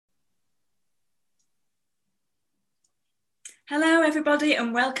Hello everybody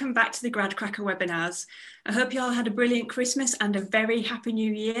and welcome back to the GradCracker webinars. I hope you all had a brilliant Christmas and a very happy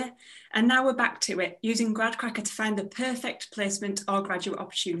new year. And now we're back to it, using GradCracker to find the perfect placement or graduate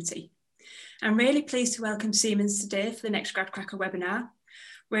opportunity. I'm really pleased to welcome Siemens today for the next GradCracker webinar.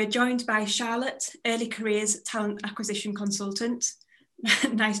 We're joined by Charlotte, Early Careers Talent Acquisition Consultant.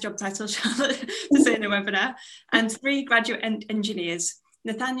 Nice job title, Charlotte, to say in the webinar. And three graduate engineers,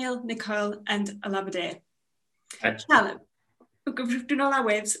 Nathaniel, Nicole and Alabade. Charlotte. We've done all our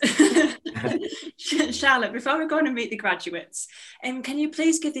waves. Charlotte, before we go on and meet the graduates, can you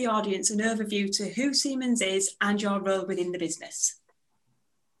please give the audience an overview to who Siemens is and your role within the business?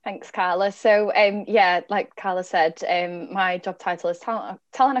 Thanks, Carla. So, like Carla said, my job title is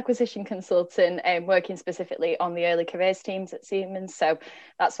Talent Acquisition Consultant, working specifically on the early careers teams at Siemens. So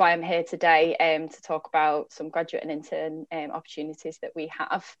that's why I'm here today to talk about some graduate and intern opportunities that we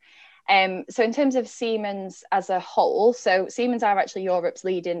have. So in terms of Siemens as a whole, so Siemens are actually Europe's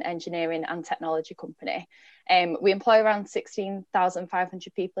leading engineering and technology company. We employ around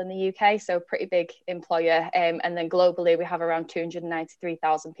 16,500 people in the UK, so a pretty big employer. And then globally, we have around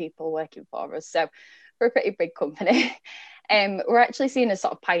 293,000 people working for us. So we're a pretty big company. We're actually seen as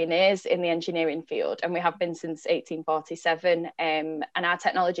sort of pioneers in the engineering field, and we have been since 1847. And our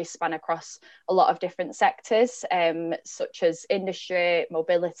technologies span across a lot of different sectors, such as industry,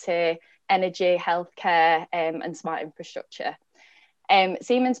 mobility, energy, healthcare, and smart infrastructure.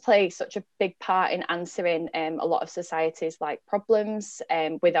 Siemens plays such a big part in answering a lot of society's problems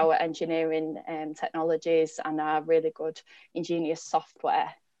with our engineering technologies and our really good ingenious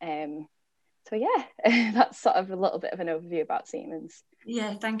software. So yeah, that's sort of a little bit of an overview about Siemens.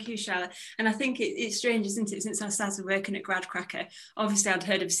 Yeah, thank you, Charlotte. And I think it's strange, isn't it, since I started working at GradCracker, obviously I'd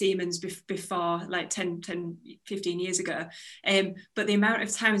heard of Siemens before, like 10, 15 years ago. But the amount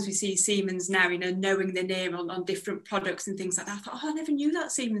of times we see Siemens now, knowing the name on different products and things like that, I thought, I never knew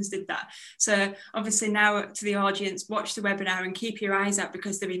that Siemens did that. So obviously now to the audience, watch the webinar and keep your eyes out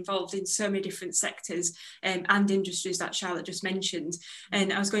because they're involved in so many different sectors and industries that Charlotte just mentioned.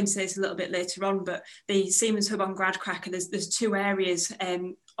 And I was going to say this a little bit later on, but the Siemens Hub on GradCracker, there's two areas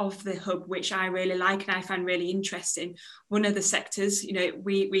of the hub which I really like and I find really interesting. One of the sectors,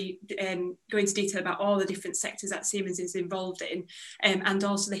 we go into detail about all the different sectors that Siemens is involved in, and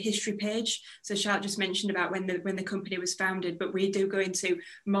also the history page. So Charlotte just mentioned about when the company was founded, but we do go into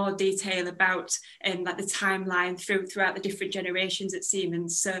more detail about like the timeline throughout the different generations at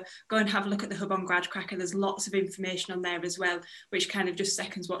Siemens. So go and have a look at the hub on GradCracker. There's lots of information on there as well, which kind of just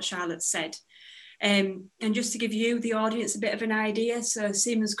seconds what Charlotte said. And just to give you, the audience, a bit of an idea, so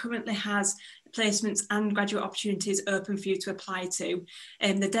Siemens currently has placements and graduate opportunities open for you to apply to.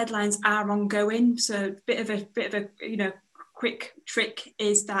 The deadlines are ongoing, so a bit of a quick trick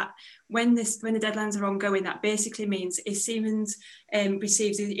is that when the deadlines are ongoing, that basically means if Siemens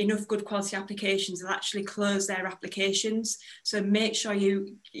receives enough good quality applications, they'll actually close their applications. So make sure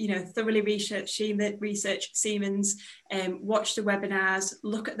you thoroughly research Siemens, watch the webinars,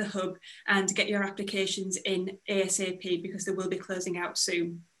 look at the hub, and get your applications in ASAP because they will be closing out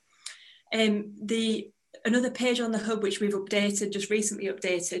soon. Another page on the hub which we've just recently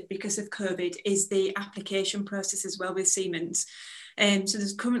updated because of COVID, is the application process as well with Siemens. So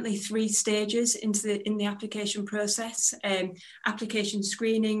there's currently 3 stages in the application process: application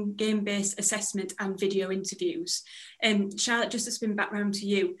screening, game-based assessment, and video interviews. Charlotte, just to spin back round to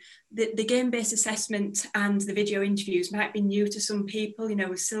you, the game-based assessment and the video interviews might be new to some people.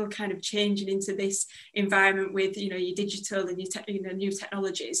 We're still kind of changing into this environment with your digital and your new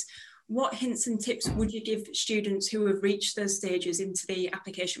technologies. What hints and tips would you give students who have reached those stages into the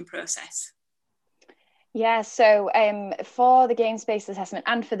application process? Yeah, so for the games-based assessment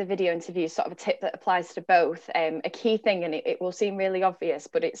and for the video interview, sort of a tip that applies to both, a key thing, and it will seem really obvious,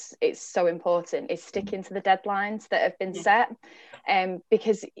 but it's so important, is sticking to the deadlines that have been set.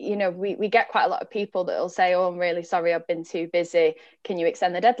 Because, we get quite a lot of people that will say, oh, I'm really sorry, I've been too busy, can you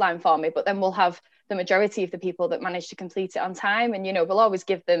extend the deadline for me? But then we'll have the majority of the people that manage to complete it on time, and, we'll always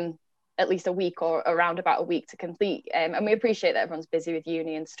give them at least a week or around about a week to complete. And we appreciate that everyone's busy with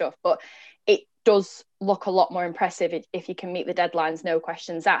uni and stuff, but it does look a lot more impressive if you can meet the deadlines, no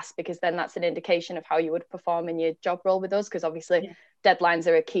questions asked, because then that's an indication of how you would perform in your job role with us, because obviously deadlines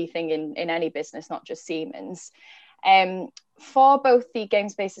are a key thing in any business, not just Siemens. For both the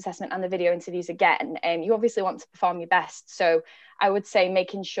games-based assessment and the video interviews, again, you obviously want to perform your best. So I would say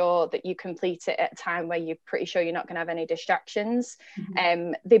making sure that you complete it at a time where you're pretty sure you're not going to have any distractions.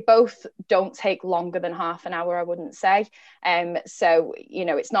 They both don't take longer than half an hour, I wouldn't say. So,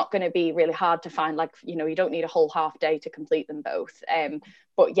 it's not going to be really hard to find, you don't need a whole half day to complete them both.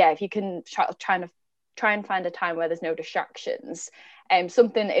 But yeah, if you can try and try and find a time where there's no distractions.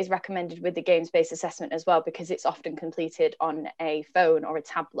 Something that is recommended with the games-based assessment as well, because it's often completed on a phone or a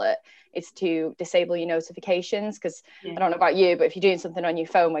tablet, is to disable your notifications. Because I don't know about you, but if you're doing something on your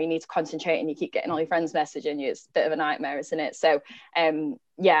phone where you need to concentrate and you keep getting all your friends messaging you, it's a bit of a nightmare, isn't it? So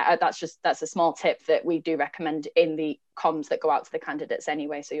that's a small tip that we do recommend in the comms that go out to the candidates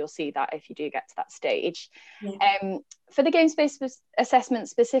anyway. So you'll see that if you do get to that stage. For the games-based assessment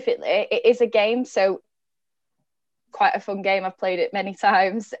specifically, it is a game, so quite a fun game. I've played it many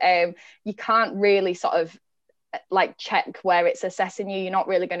times. You can't really sort of like check where it's assessing you. You're not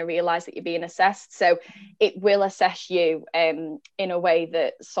really going to realize that you're being assessed, so it will assess you in a way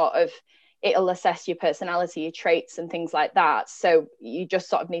that sort of, it'll assess your personality, your traits and things like that. So you just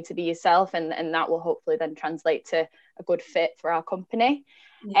sort of need to be yourself, and that will hopefully then translate to a good fit for our company.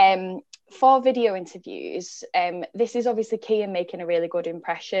 For video interviews, this is obviously key in making a really good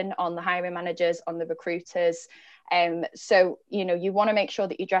impression on the hiring managers, on the recruiters. So, you know, you want to make sure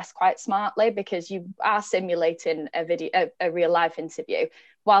that you dress quite smartly, because you are simulating a real life interview.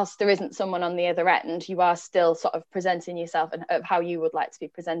 Whilst there isn't someone on the other end, you are still sort of presenting yourself and of how you would like to be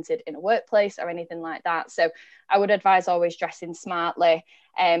presented in a workplace or anything like that. So I would advise always dressing smartly.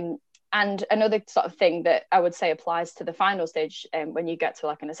 And another sort of thing that I would say applies to the final stage, when you get to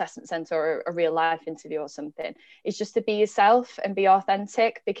like an assessment centre or a real life interview or something, is just to be yourself and be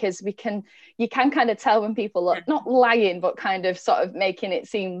authentic, because you can kind of tell when people are not lying, but kind of sort of making it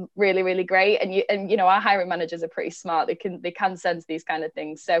seem really, really great. And you know, our hiring managers are pretty smart. They can sense these kind of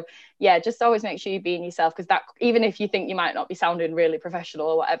things. So yeah, just always make sure you're being yourself, because that, even if you think you might not be sounding really professional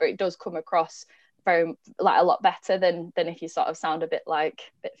or whatever, it does come across very like a lot better than if you sort of sound a bit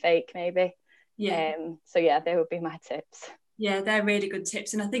fake maybe. So yeah, they would be my tips. Yeah, they're really good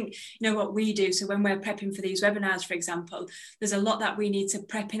tips. And I think, you know, what we do, so when we're prepping for these webinars, for example, there's a lot that we need to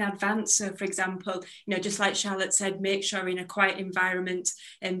prep in advance. So for example, you know, just like Charlotte said, make sure you're in a quiet environment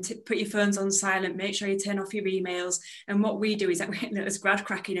and put your phones on silent, make sure you turn off your emails. And what we do is that as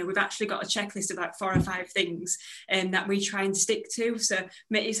GradCracker, you know, we've actually got a checklist of like 4 or 5 things that we try and stick to. So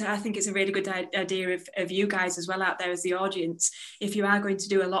I think it's a really good idea of you guys as well out there as the audience. If you are going to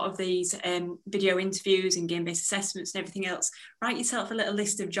do a lot of these video interviews and game-based assessments and everything else, write yourself a little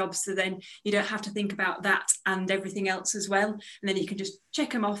list of jobs, so then you don't have to think about that and everything else as well, and then you can just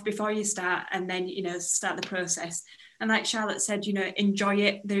check them off before you start, and then, you know, start the process. And like Charlotte said, you know, enjoy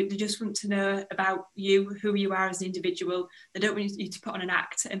it. They just want to know about you, who you are as an individual. They don't want you to put on an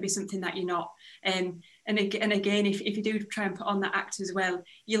act and be something that you're not. And again, if you do try and put on that act as well,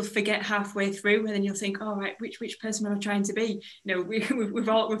 you'll forget halfway through, and then you'll think, oh, right, which person am I trying to be? You know, we've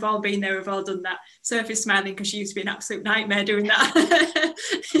all been there, we've all done that. Sophie's smiling because she used to be an absolute nightmare doing that.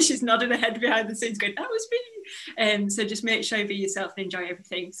 She's nodding her head behind the scenes going, that was me. So just make sure you be yourself and enjoy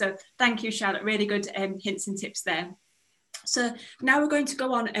everything. So thank you, Charlotte. Really good hints and tips there. So now we're going to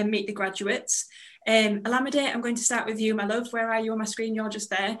go on and meet the graduates. Olamide, I'm going to start with you, my love. Where are you on my screen? You're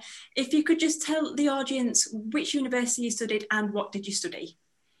just there. If you could just tell the audience which university you studied and what did you study?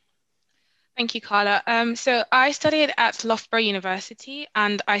 Thank you, Carla. So I studied at Loughborough University,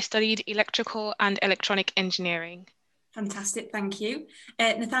 and I studied electrical and electronic engineering. Fantastic, thank you.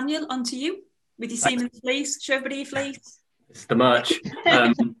 Nathaniel, on to you with your Siemens fleece. Show everybody your fleece. It's the merch.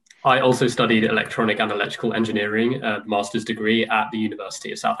 I also studied electronic and electrical engineering, master's degree at the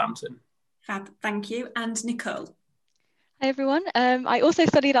University of Southampton. Fab, thank you. And Nicole. Hi everyone. I also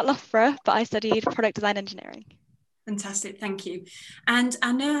studied at Loughborough, but I studied product design engineering. Fantastic, thank you. And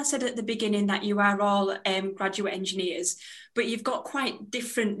I know I said at the beginning that you are all graduate engineers, but you've got quite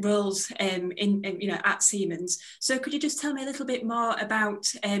different roles at Siemens. So could you just tell me a little bit more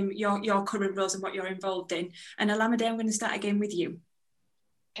about your current roles and what you're involved in? And Olamide, I'm going to start again with you.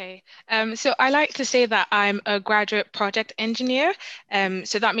 Okay, so I like to say that I'm a graduate project engineer.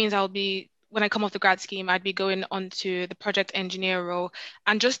 So that means when I come off the grad scheme, I'd be going on to the project engineer role.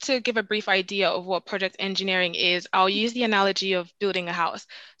 And just to give a brief idea of what project engineering is, I'll use the analogy of building a house.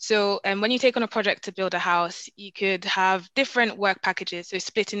 So when you take on a project to build a house, you could have different work packages, so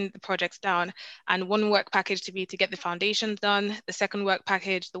splitting the projects down. And one work package to be to get the foundations done, the second work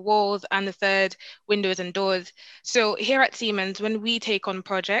package, the walls, and the third, windows and doors. So here at Siemens, when we take on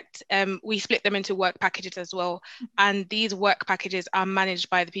projects, we split them into work packages as well. And these work packages are managed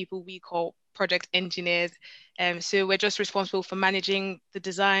by the people we call project engineers. So we're just responsible for managing the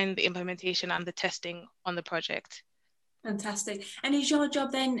design, the implementation, and the testing on the project. Fantastic. And is your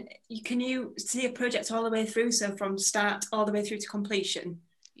job then, can you see a project all the way through? So from start all the way through to completion?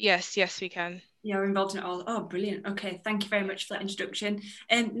 Yes, we can. You're involved in it all. Oh, brilliant. Okay, thank you very much for that introduction.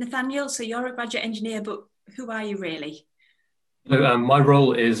 Nathaniel, so you're a graduate engineer, but who are you really? So, my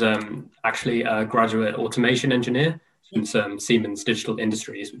role is actually a graduate automation engineer in Siemens Digital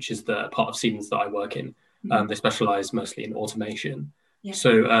Industries, which is the part of Siemens that I work in. They specialize mostly in automation. Yeah.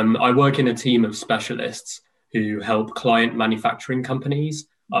 So I work in a team of specialists who help client manufacturing companies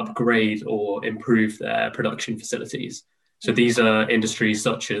upgrade or improve their production facilities. So these are industries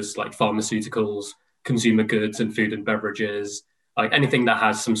such as like pharmaceuticals, consumer goods and food and beverages, like anything that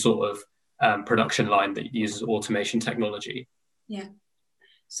has some sort of production line that uses automation technology. Yeah.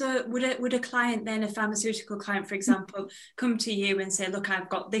 So would a client then, a pharmaceutical client, for example, come to you and say, look, I've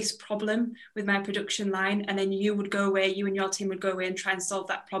got this problem with my production line, and then you and your team would go away and try and solve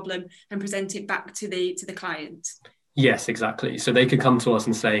that problem and present it back to the client? Yes, exactly. So they could come to us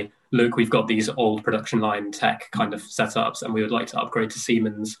and say, look, we've got these old production line tech kind of setups and we would like to upgrade to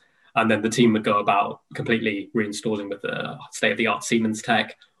Siemens. And then the team would go about completely reinstalling with the state-of-the-art Siemens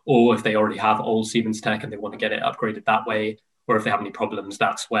tech. Or if they already have old Siemens tech and they want to get it upgraded that way, or if they have any problems,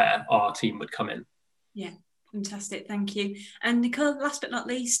 that's where our team would come in. Yeah, fantastic. Thank you. And Nicole, last but not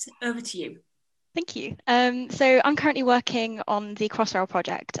least, over to you. Thank you. So I'm currently working on the Crossrail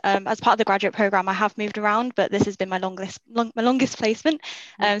project. As part of the graduate program, I have moved around, but this has been my longest placement.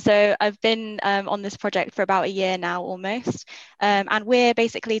 So I've been on this project for about a year now, almost. And we're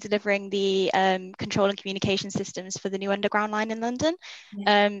basically delivering the control and communication systems for the new Underground line in London.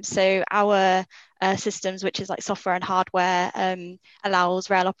 So our systems, which is like software and hardware, allows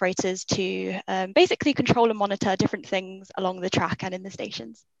rail operators to basically control and monitor different things along the track and in the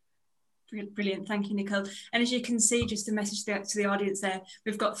stations. Brilliant. Thank you, Nicole. And as you can see, just a message to the audience there,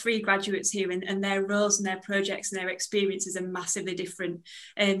 we've got 3 graduates here and their roles and their projects and their experiences are massively different.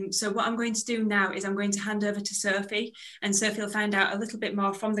 So what I'm going to do now is I'm going to hand over to Sophie, and Sophie will find out a little bit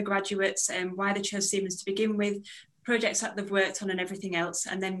more from the graduates and why they chose Siemens to begin with, projects that they've worked on and everything else.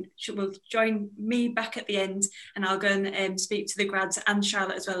 And then she will join me back at the end and I'll go and speak to the grads and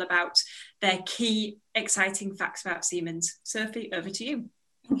Charlotte as well about their key exciting facts about Siemens. Sophie, over to you.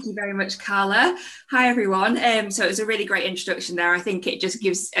 Thank you very much, Carla. Hi, everyone. So it was a really great introduction there. I think it just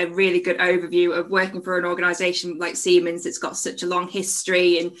gives a really good overview of working for an organisation like Siemens that's got such a long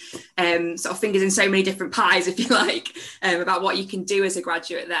history and sort of fingers in so many different pies, if you like, about what you can do as a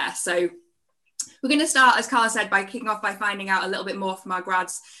graduate there. So we're going to start, as Carla said, by kicking off by finding out a little bit more from our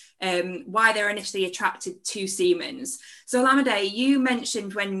grads why they're initially attracted to Siemens. So Olamide, you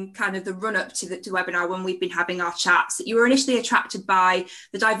mentioned when kind of the run up to the webinar, when we've been having our chats, that you were initially attracted by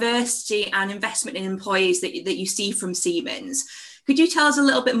the diversity and investment in employees that you see from Siemens. Could you tell us a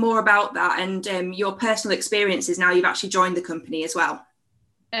little bit more about that and your personal experiences now you've actually joined the company as well?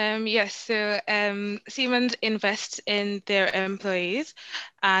 Yes, so Siemens invests in their employees,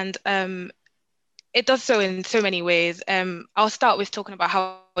 and it does so in so many ways. I'll start with talking about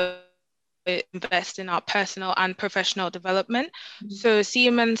how we invest in our personal and professional development. So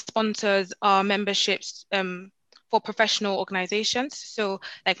Siemens sponsors our memberships for professional organizations. So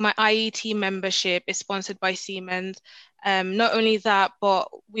like my IET membership is sponsored by Siemens. Not only that, but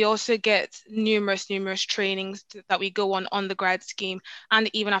we also get numerous trainings that we go on the grad scheme and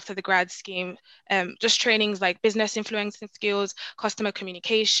even after the grad scheme, just trainings like business influencing skills, customer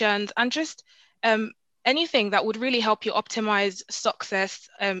communications, and just anything that would really help you optimize success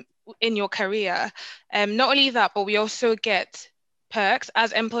in your career. Not only that, but we also get perks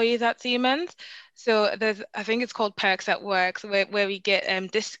as employees at Siemens. So I think it's called Perks at Work, where we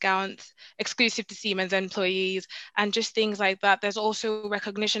get discounts exclusive to Siemens employees and just things like that. There's also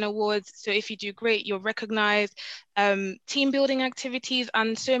recognition awards. So if you do great, you're recognized, team building activities,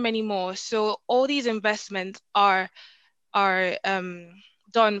 and so many more. So all these investments are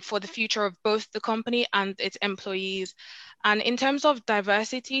done for the future of both the company and its employees. And in terms of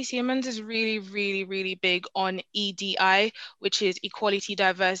diversity, Siemens is really big on EDI, which is equality,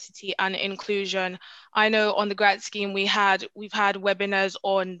 diversity, and inclusion. I know on the grad scheme, we've had webinars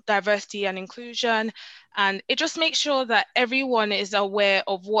on diversity and inclusion, and it just makes sure that everyone is aware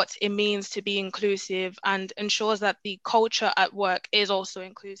of what it means to be inclusive and ensures that the culture at work is also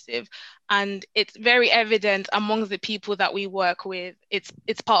inclusive. And it's very evident among the people that we work with.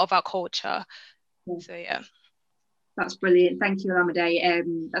 It's part of our culture. So yeah. That's brilliant. Thank you,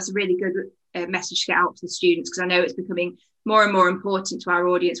 Olamide. That's a really good message to get out to the students, because I know it's becoming more and more important to our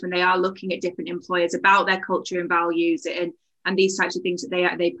audience when they are looking at different employers about their culture and values and these types of things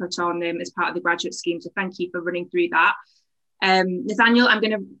that they put on as part of the graduate scheme. So thank you for running through that. Nathaniel, I'm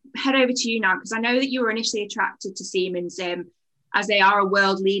going to head over to you now, because I know that you were initially attracted to Siemens as they are a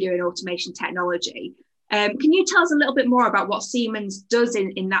world leader in automation technology. Can you tell us a little bit more about what Siemens does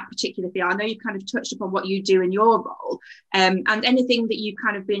in that particular field? I know you've kind of touched upon what you do in your role, and anything that you've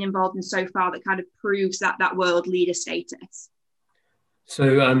kind of been involved in so far that kind of proves that world leader status.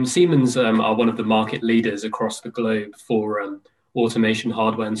 So Siemens are one of the market leaders across the globe for automation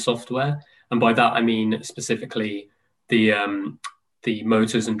hardware and software. And by that, I mean specifically the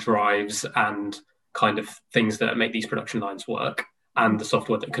motors and drives and kind of things that make these production lines work, and the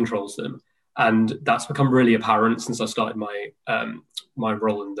software that controls them. And that's become really apparent since I started my my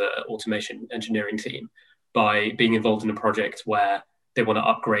role in the automation engineering team, by being involved in a project where they want to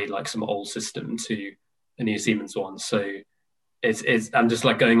upgrade like some old system to a new Siemens one. So I'm just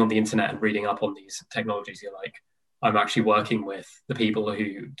like going on the internet and reading up on these technologies. You're like, I'm actually working with the people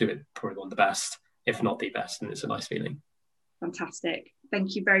who do it probably one of the best, if not the best, and it's a nice feeling. Fantastic.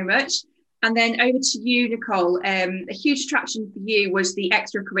 Thank you very much. And then over to you, Nicole. A huge attraction for you was the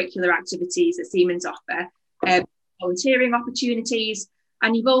extracurricular activities that Siemens offer, volunteering opportunities,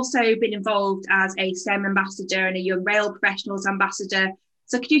 and you've also been involved as a STEM ambassador and a Young Rail Professionals ambassador.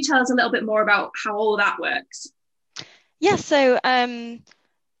 So could you tell us a little bit more about how all that works? Yeah, so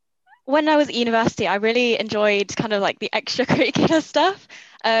when I was at university, I really enjoyed kind of like the extracurricular stuff.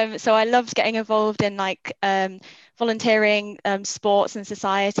 So I loved getting involved in like volunteering, sports and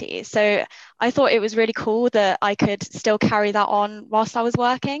society. So I thought it was really cool that I could still carry that on whilst I was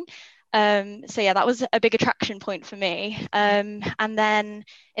working. So yeah, that was a big attraction point for me. And then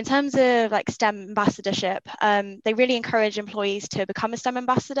in terms of like STEM ambassadorship, they really encourage employees to become a STEM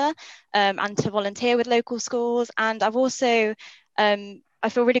ambassador and to volunteer with local schools. And I've also, I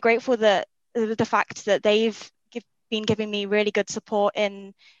feel really grateful that the fact that they've been giving me really good support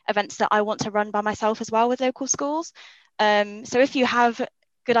in events that I want to run by myself as well with local schools. So if you have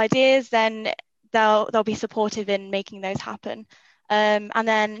good ideas, then they'll be supportive in making those happen. And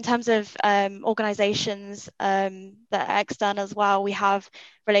then in terms of organizations that are external as well, we have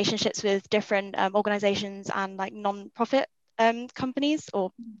relationships with different organizations and like non-profit companies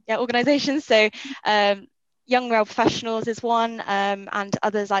or organizations. So Young Rail Professionals is one, and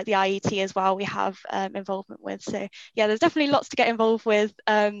others like the IET as well we have involvement with. So yeah, there's definitely lots to get involved with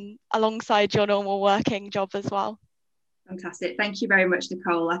alongside your normal working job as well. Fantastic. Thank you very much,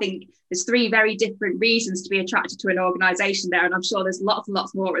 Nicole. I think there's 3 very different reasons to be attracted to an organisation there, and I'm sure there's lots and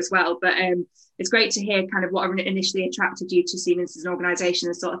lots more as well. But it's great to hear kind of what initially attracted you to Siemens as an organisation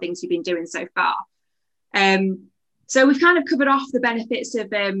and the sort of things you've been doing so far. So we've kind of covered off the benefits of,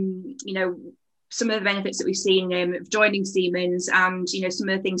 some of the benefits that we've seen of joining Siemens, and some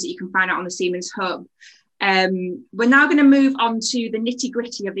of the things that you can find out on the Siemens Hub. We're now going to move on to the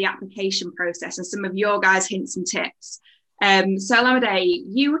nitty-gritty of the application process and some of your guys' hints and tips. So Olamide,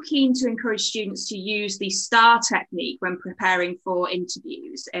 you were keen to encourage students to use the STAR technique when preparing for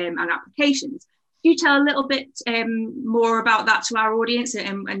interviews and applications. Can you tell a little bit more about that to our audience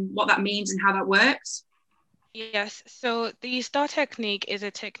and what that means and how that works? Yes, so the STAR technique is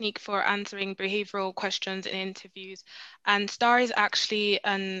a technique for answering behavioral questions in interviews, and STAR is actually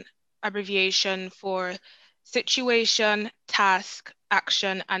an abbreviation for situation, task,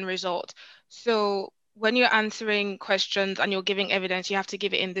 action, and result. So when you're answering questions and you're giving evidence, you have to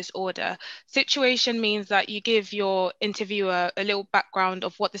give it in this order. Situation means that you give your interviewer a little background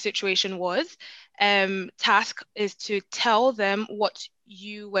of what the situation was. Task is to tell them what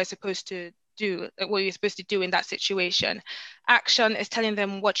you were supposed to do, what you're supposed to do in that situation. Action is telling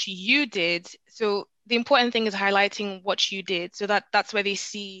them what you did. So the important thing is highlighting what you did, so that's where they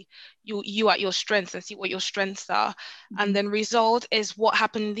see you at your strengths and see what your strengths are. Mm-hmm. And then result is what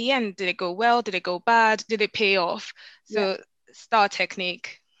happened in the end. Did it go well? Did it go bad? Did it pay off? So STAR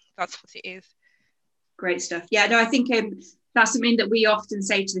technique, that's what it is. Great stuff. Yeah, no, I think that's something that we often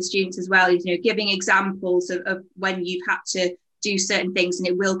say to the students as well, is giving examples of when you've had to do certain things, and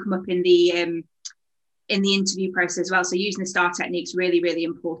it will come up in the interview process as well. So using the STAR technique is really, really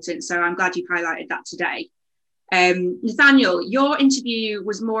important. So I'm glad you've highlighted that today. Nathaniel, your interview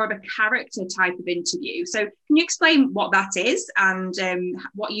was more of a character type of interview. So can you explain what that is and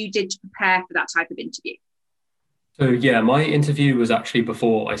what you did to prepare for that type of interview? So yeah, my interview was actually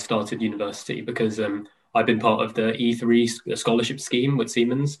before I started university, because I've been part of the E3 scholarship scheme with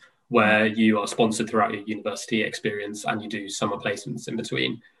Siemens, where you are sponsored throughout your university experience and you do summer placements in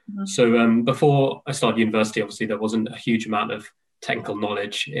between. Mm-hmm. So before I started university, obviously there wasn't a huge amount of technical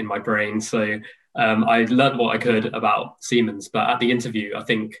knowledge in my brain. So I learned what I could about Siemens, but at the interview, I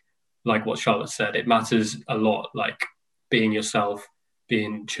think, like what Charlotte said, it matters a lot, like being yourself,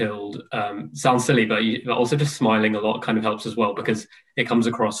 being chilled. Sounds silly, but also just smiling a lot kind of helps as well, because it comes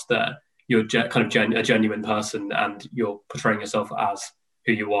across that you're a genuine person and you're portraying yourself as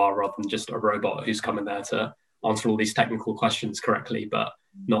who you are, rather than just a robot who's coming there to answer all these technical questions correctly, but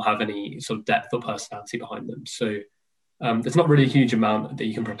not have any sort of depth or personality behind them. So there's not really a huge amount that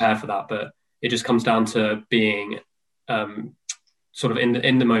you can prepare for that, but it just comes down to being sort of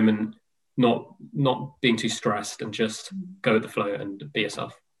in the moment, not being too stressed, and just go with the flow and be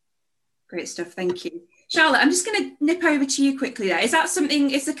yourself. Great stuff, thank you. Charlotte, I'm just going to nip over to you quickly there. Is that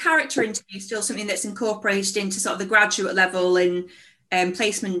something, is the character interview still something that's incorporated into sort of the graduate level and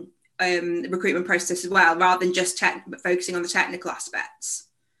placement recruitment process as well, rather than just focusing on the technical aspects?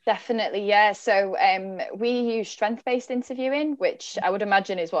 Definitely, yeah. So we use strength-based interviewing, which I would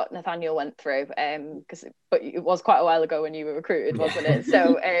imagine is what Nathaniel went through, but it was quite a while ago when you were recruited, wasn't it?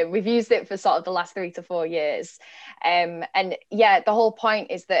 So we've used it for sort of the last 3 to 4 years. And yeah, the whole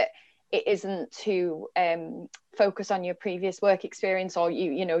point is that it isn't to focus on your previous work experience or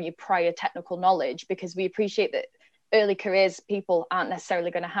your prior technical knowledge, because we appreciate that early careers people aren't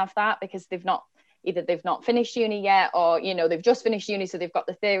necessarily going to have that, because they've not finished uni yet, or they've just finished uni, so they've got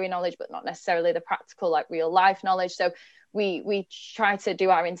the theory knowledge but not necessarily the practical, like real life knowledge. So we try to do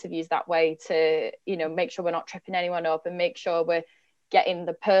our interviews that way to make sure we're not tripping anyone up, and make sure we're getting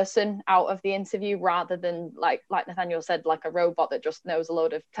the person out of the interview, rather than like Nathaniel said, like a robot that just knows a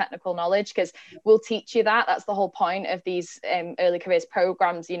load of technical knowledge, because we'll teach you that. That's the whole point of these early careers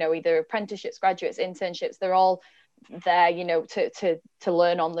programs, either apprenticeships, graduates, internships. They're all there to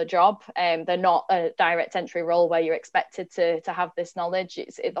learn on the job. They're not a direct entry role where you're expected to have this knowledge.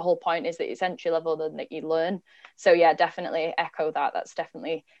 The whole point is that it's entry level and that you learn. So yeah, definitely echo that. That's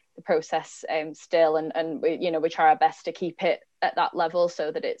definitely the process still, and we try our best to keep it at that level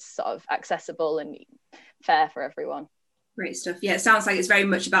so that it's sort of accessible and fair for everyone. Great stuff. Yeah, it sounds like it's very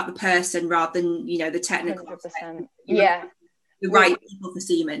much about the person rather than the technical 100%. Yeah, the right people for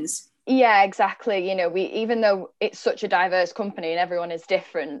Siemens. Yeah, exactly. We, even though it's such a diverse company and everyone is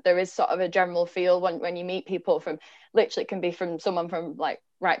different, there is sort of a general feel when you meet people from, literally it can be from someone from like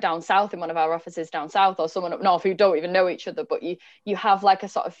right down south in one of our offices down south, or someone up north who don't even know each other, but you have like a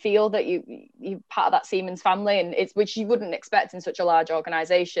sort of feel that you're part of that Siemens family, and it's, which you wouldn't expect in such a large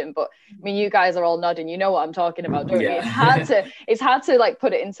organization. But I mean, you guys are all nodding, you know what I'm talking about, don't you? It's hard to like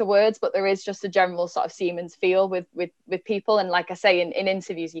put it into words, but there is just a general sort of Siemens feel with people. And like I say, in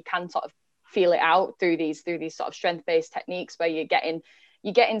interviews you can sort of feel it out through these sort of strength-based techniques, where you get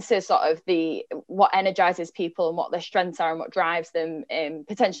into sort of what energizes people and what their strengths are and what drives them,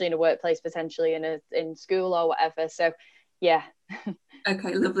 potentially in a workplace, potentially in school or whatever. So yeah.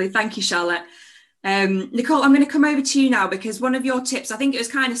 Okay, lovely. Thank you, Charlotte. Nicole, I'm going to come over to you now, because one of your tips, I think it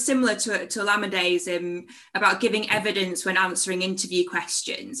was kind of similar to Olamide's, about giving evidence when answering interview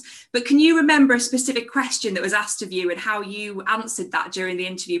questions. But can you remember a specific question that was asked of you and how you answered that during the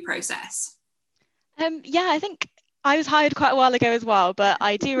interview process? Yeah, I think I was hired quite a while ago as well, but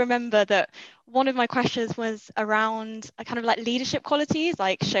I do remember that one of my questions was around a kind of like leadership qualities,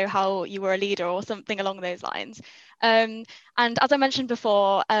 like show how you were a leader or something along those lines. And as I mentioned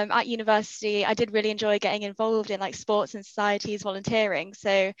before, at university, I did really enjoy getting involved in like sports and societies, volunteering.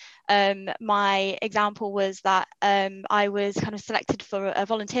 So my example was that I was kind of selected for a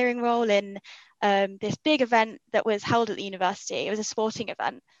volunteering role in this big event that was held at the university. It was a sporting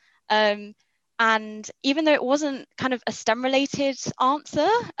event. And even though it wasn't kind of a STEM related answer,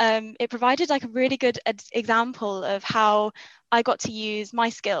 it provided like a really good example of how I got to use my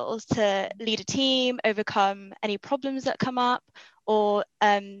skills to lead a team, overcome any problems that come up, or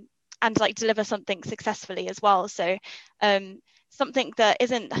and like deliver something successfully as well. So something that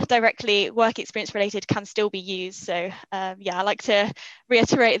isn't directly work experience related can still be used. So yeah, I like to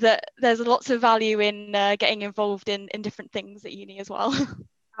reiterate that there's lots of value in getting involved in different things at uni as well.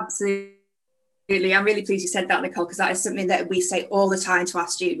 Absolutely. I'm really pleased you said that, Nicole, because that is something that we say all the time to our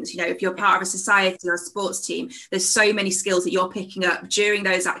students. If you're part of a society or a sports team, there's so many skills that you're picking up during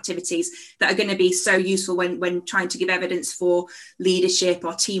those activities that are going to be so useful when trying to give evidence for leadership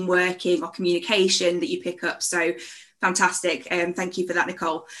or team working or communication that you pick up. So fantastic. Thank you for that,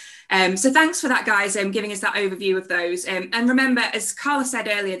 Nicole. So thanks for that, guys, giving us that overview of those. And remember, as Carla said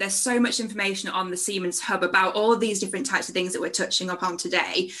earlier, there's so much information on the Siemens Hub about all of these different types of things that we're touching upon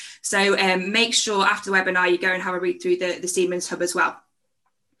today. So make sure after the webinar you go and have a read through the Siemens Hub as well.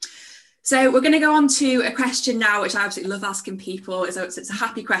 So we're going to go on to a question now, which I absolutely love asking people. It's a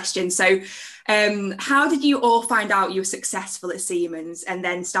happy question. So how did you all find out you were successful at Siemens and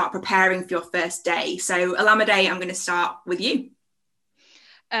then start preparing for your first day? So Olamide, I'm going to start with you.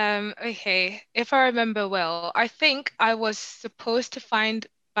 Okay, if I remember well, I think I was supposed to find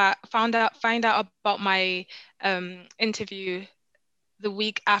out about my interview the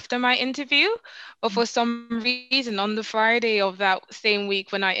week after my interview, but for some reason on the Friday of that same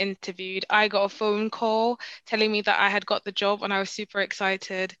week when I interviewed, I got a phone call telling me that I had got the job, and I was super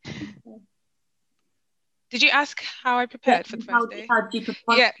excited. Did you ask how I prepared for the first day? How did you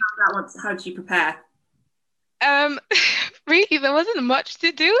prepare? Yeah. How did you prepare? Really, there wasn't much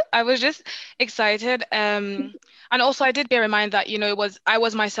to do. I was just excited. And also I did bear in mind that, I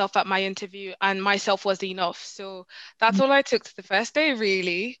was myself at my interview and myself was enough. So that's all I took to the first day,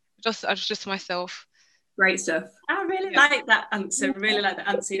 really. I was just myself. Great stuff. I really like that answer. Really like that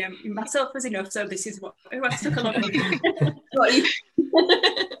answer. Myself was enough, so this is who I've stuck along with.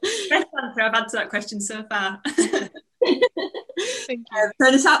 Best answer I've had to that question so far. Thank you.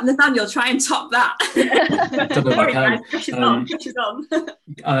 So Nathaniel, try and top that. Don't know if I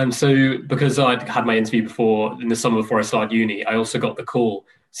can. So because I'd had my interview before in the summer before I started uni, I also got the call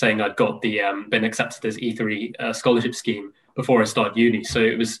saying I'd got the been accepted as E3 scholarship scheme before I started uni.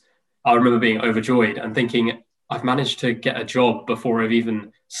 So I remember being overjoyed and thinking, I've managed to get a job before I've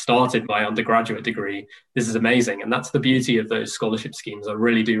even started my undergraduate degree. This is amazing. And that's the beauty of those scholarship schemes. I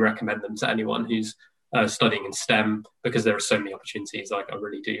really do recommend them to anyone who's studying in STEM, because there are so many opportunities. Like, I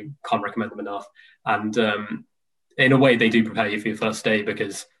really can't recommend them enough. And in a way, they do prepare you for your first day,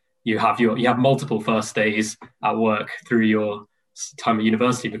 because you have multiple first days at work through your time at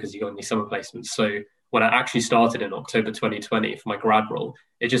university, because you got any summer placements. So when I actually started in October 2020 for my grad role,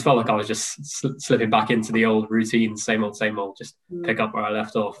 it just felt like I was just slipping back into the old routine, same old, just pick up where I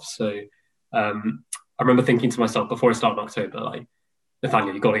left off. So I remember thinking to myself before I started in October, like,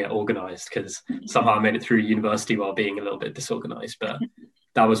 Nathaniel, you've got to get organised, because somehow I made it through university while being a little bit disorganised. But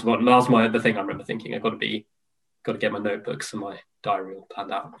that was the thing I remember thinking. I've got to get my notebooks and my diary all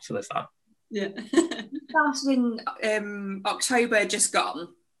planned out. So there's that. Yeah. Started in October just gone.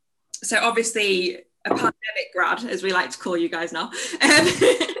 So obviously a pandemic grad, as we like to call you guys now.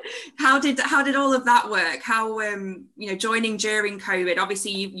 How did all of that work? How joining during COVID?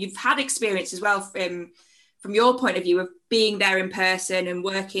 Obviously you've had experience as well from your point of view of being there in person and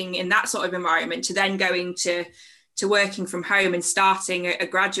working in that sort of environment, to then going to working from home and starting a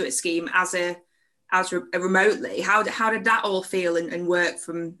graduate scheme as remotely. How did that all feel and work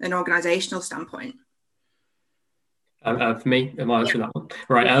from an organisational standpoint? For me, am I answering that one?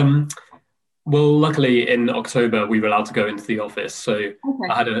 Right. Well, luckily in October we were allowed to go into the office, so okay.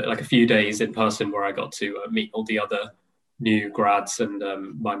 I had a few days in person where I got to meet all the other new grads and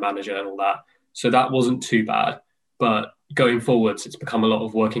my manager and all that. So that wasn't too bad. But going forwards, it's become a lot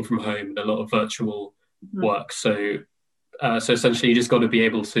of working from home and a lot of virtual work. So essentially, you just got to be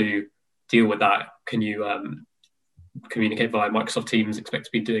able to deal with that. Can you communicate via Microsoft Teams? Expect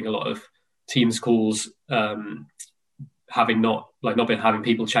to be doing a lot of Teams calls. Not been having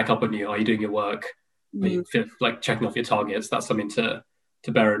people check up on you. Are you doing your work? Are you checking off your targets? That's something to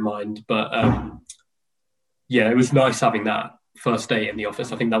bear in mind. But it was nice having that first day in the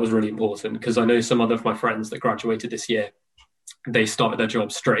office. I think that was really important, because I know some other of my friends that graduated this year, they started their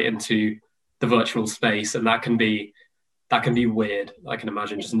job straight into the virtual space, and that can be weird. I can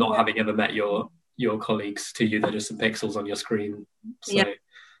imagine just not having ever met your colleagues. To you, they're just some pixels on your screen. So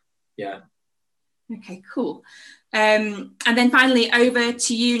yeah. Okay, cool. And then finally over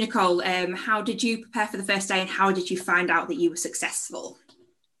to you, Nicole. How did you prepare for the first day, and how did you find out that you were successful?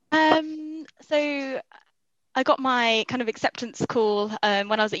 So I got my kind of acceptance call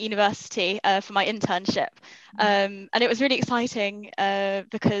when I was at university for my internship, and it was really exciting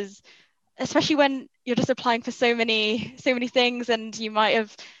because, especially when you're just applying for so many things, and you might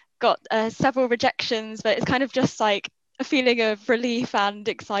have got several rejections, but it's kind of just like a feeling of relief and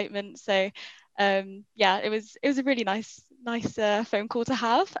excitement. So it was a really nice phone call to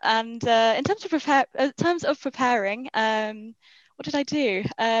have. And in terms of preparing, what did I do?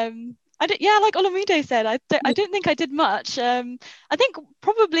 Like Olumide said, I don't think I did much. I think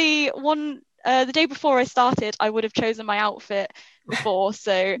probably the day before I started, I would have chosen my outfit before,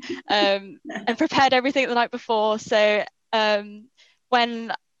 so and prepared everything the night before. So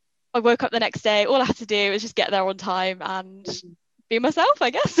when I woke up the next day, all I had to do was just get there on time and be myself, I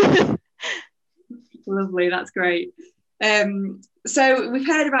guess. Lovely, that's great. So we've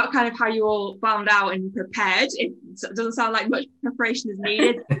heard about kind of how you all found out and prepared. It doesn't sound like much preparation is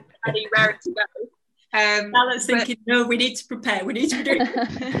needed. Are you ready to go? Alan's thinking, no, we need to prepare. We need to do it.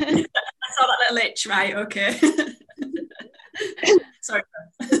 I saw that little itch, right? Okay. Sorry.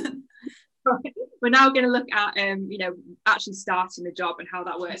 We're now going to look at, actually starting the job and how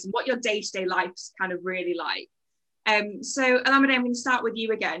that works and what your day-to-day life's kind of really like. So Olamide, I'm going to start with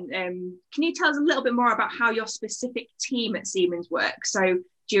you again. Can you tell us a little bit more about how your specific team at Siemens works? So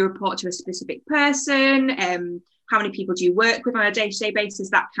do you report to a specific person? How many people do you work with on a day-to-day basis?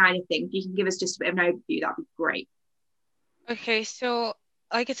 That kind of thing. If you can give us just a bit of an overview, that'd be great. Okay, so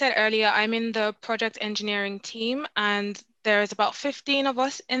like I said earlier, I'm in the project engineering team, and there's about 15 of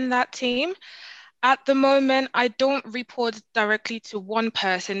us in that team. At the moment, I don't report directly to one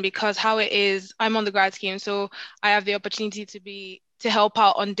person because how it is, I'm on the grad scheme, so I have the opportunity to help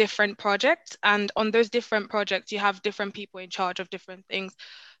out on different projects. And on those different projects, you have different people in charge of different things.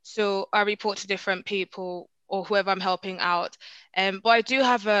 So I report to different people or whoever I'm helping out. But I do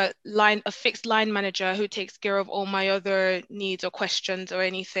have a fixed line manager who takes care of all my other needs or questions or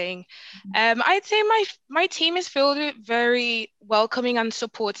anything. I'd say my team is filled with very welcoming and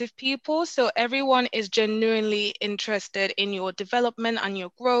supportive people. So everyone is genuinely interested in your development and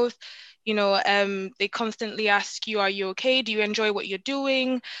your growth. They constantly ask you, are you okay? Do you enjoy what you're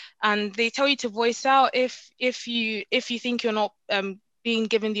doing? And they tell you to voice out if you think you're not being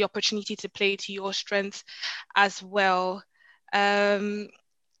given the opportunity to play to your strengths as well.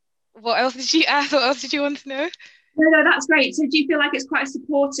 What else did you ask? What else did you want to know? No, that's great. So do you feel like it's quite a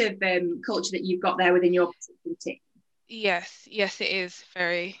supportive culture that you've got there within your particular team? Yes, it is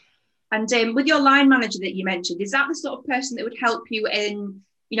very. And with your line manager that you mentioned, is that the sort of person that would help you in,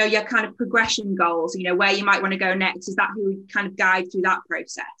 your kind of progression goals, where you might want to go next? Is that who would kind of guide through that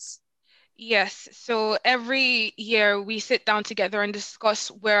process? Yes. So every year we sit down together and discuss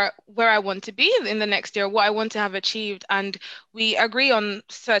where I want to be in the next year, what I want to have achieved. And we agree on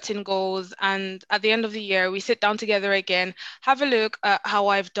certain goals. And at the end of the year, we sit down together again, have a look at how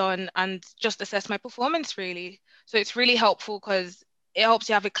I've done and just assess my performance really. So it's really helpful because it helps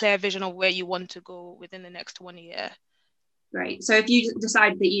you have a clear vision of where you want to go within the next 1 year. Great. So if you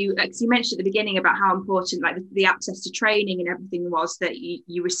decide that because you mentioned at the beginning about how important like the access to training and everything was that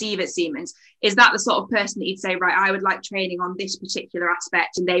you receive at Siemens, is that the sort of person that you'd say, right, I would like training on this particular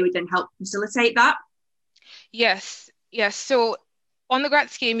aspect, and they would then help facilitate that? Yes. So on the grad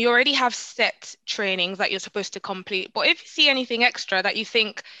scheme, you already have set trainings that you're supposed to complete. But if you see anything extra that you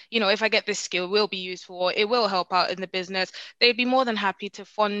think, if I get this skill will be useful or it will help out in the business, they'd be more than happy to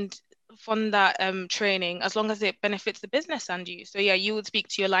fund that training as long as it benefits the business and you. So yeah, you would speak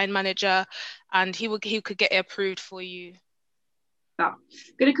to your line manager and he could get it approved for you. I'm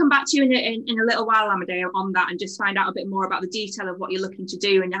going to come back to you in a little while, Amadeo, on that and just find out a bit more about the detail of what you're looking to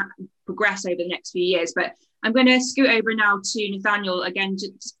do and progress over the next few years. But I'm going to scoot over now to Nathaniel again,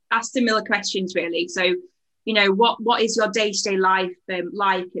 just ask similar questions really. So, what is your day-to-day life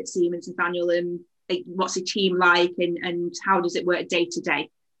like at Siemens, Nathaniel, and what's a team like and how does it work day to day?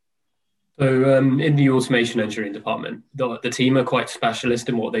 So in the automation engineering department, the team are quite specialist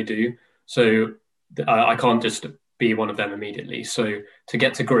in what they do. So I can't just be one of them immediately. So to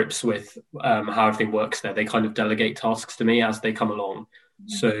get to grips with how everything works there, they kind of delegate tasks to me as they come along. Mm-hmm.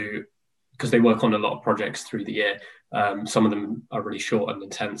 So because they work on a lot of projects through the year, some of them are really short and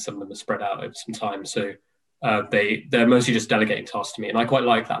intense, some of them are spread out over some time. So they're mostly just delegating tasks to me. And I quite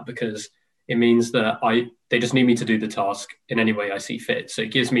like that because it means that they just need me to do the task in any way I see fit. So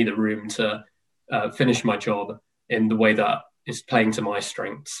it gives me the room to finish my job in the way that is playing to my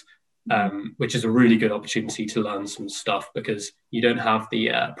strengths, which is a really good opportunity to learn some stuff because you don't have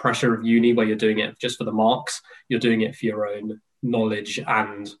the pressure of uni where you're doing it just for the marks. You're doing it for your own knowledge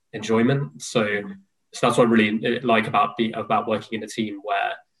and enjoyment. So that's what I really like about working in a team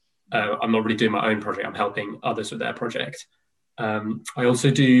where I'm not really doing my own project. I'm helping others with their project. I also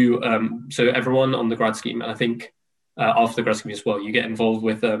do, so everyone on the grad scheme, and I think after the grad scheme as well, you get involved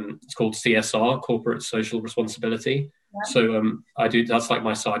with, it's called CSR, Corporate Social Responsibility. Yeah. So that's like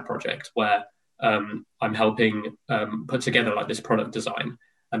my side project where I'm helping put together like this product design.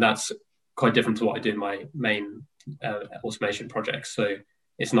 And that's quite different to what I do in my main automation projects. So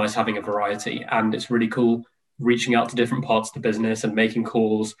it's nice having a variety and it's really cool reaching out to different parts of the business and making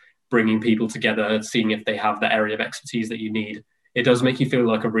calls, bringing people together, seeing if they have the area of expertise that you need. It does make you feel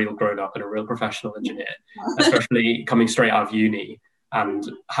like a real grown-up and a real professional engineer, especially coming straight out of uni and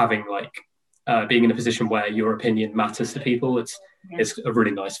having being in a position where your opinion matters to people. It's a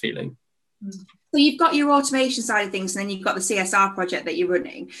really nice feeling. So you've got your automation side of things and then you've got the CSR project that you're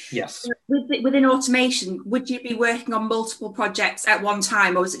running. Yes. Within automation, would you be working on multiple projects at one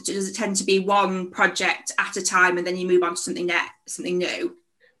time, or does it tend to be one project at a time and then you move on to something new?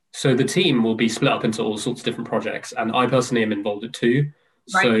 So the team will be split up into all sorts of different projects, and I personally am involved at two.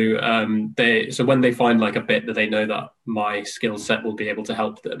 Right. So when they find like a bit that they know that my skill set will be able to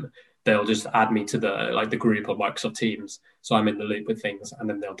help them, they'll just add me to the group of Microsoft Teams. So I'm in the loop with things, and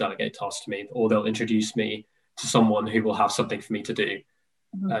then they'll delegate tasks to me, or they'll introduce me to someone who will have something for me to do.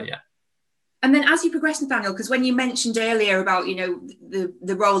 Mm-hmm. And then as you progress, Nathaniel, because when you mentioned earlier about,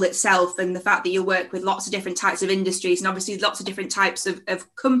 the role itself and the fact that you work with lots of different types of industries and obviously lots of different types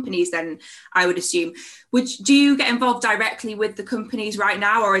of companies, then I would assume, do you get involved directly with the companies right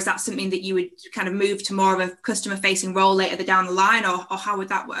now, or is that something that you would kind of move to more of a customer facing role later down the line, or how would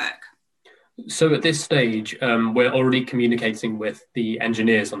that work? So at this stage, we're already communicating with the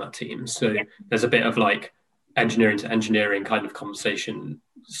engineers on that team. So there's a bit of like engineering to engineering kind of conversation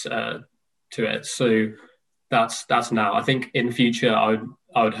to it. So that's now. I think in future, I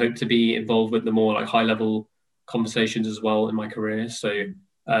would hope to be involved with the more like high level conversations as well in my career. So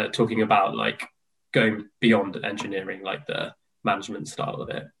talking about like going beyond engineering, like the management style of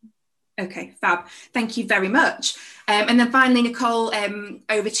it. Okay, fab. Thank you very much. And then finally, Nicole,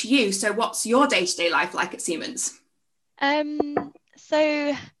 over to you. So what's your day-to-day life like at Siemens? So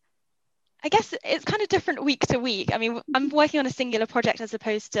I guess it's kind of different week to week. I mean, I'm working on a singular project as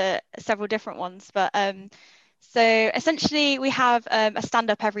opposed to several different ones, but so essentially we have a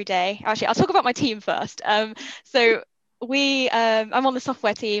stand-up every day. Actually, I'll talk about my team first. So I'm on the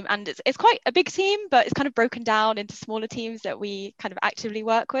software team, and it's quite a big team, but it's kind of broken down into smaller teams that we kind of actively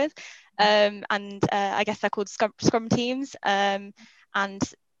work with. And I guess they're called scrum teams. And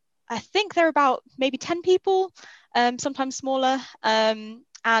I think they're about maybe 10 people, sometimes smaller.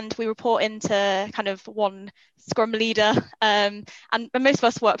 And we report into kind of one scrum leader, and most of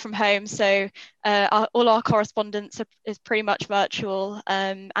us work from home, so all our correspondence is pretty much virtual,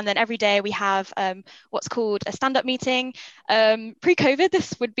 and then every day we have what's called a stand-up meeting. Pre-COVID,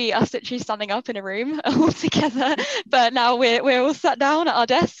 this would be us literally standing up in a room all together, but now we're all sat down at our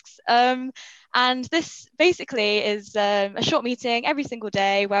desks. And this basically is a short meeting every single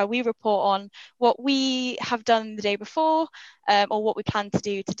day where we report on what we have done the day before, or what we plan to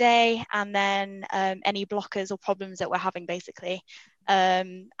do today, and then any blockers or problems that we're having, basically.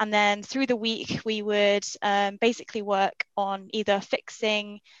 And then through the week, we would basically work on either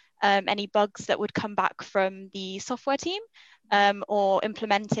fixing any bugs that would come back from the software team, or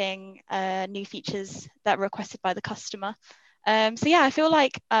implementing new features that were requested by the customer. So yeah, I feel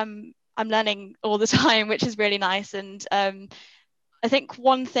like I'm learning all the time, which is really nice. And I think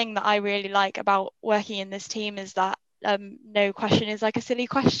one thing that I really like about working in this team is that no question is like a silly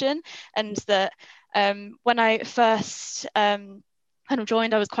question, and that when I first kind of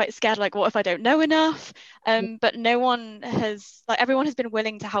joined, I was quite scared, like, what if I don't know enough? But no one has, like, everyone has been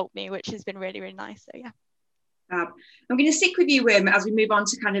willing to help me, which has been really, really nice. So yeah. I'm going to stick with you, as we move on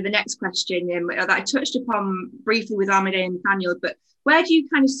to kind of the next question that I touched upon briefly with Olamide and Nathaniel, but where do you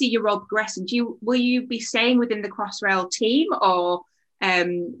kind of see your role progressing? Will you be staying within the Crossrail team, or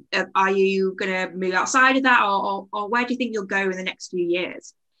are you going to move outside of that, or where do you think you'll go in the next few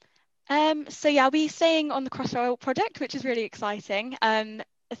years? So yeah, I'll be staying on the Crossrail project, which is really exciting. I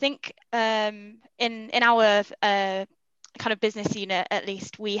think in our kind of business unit, at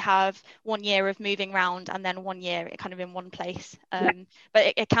least, we have 1 year of moving around and then 1 year kind of in one place,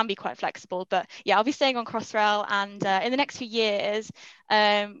 but it can be quite flexible. But yeah, I'll be staying on Crossrail, and in the next few years,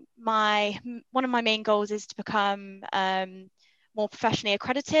 one of my main goals is to become more professionally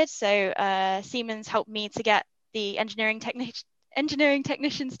accredited. So Siemens helped me to get the engineering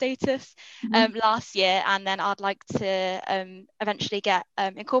technician status last year, and then I'd like to eventually get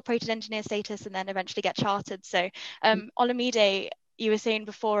incorporated engineer status, and then eventually get chartered. So Olamide, you were saying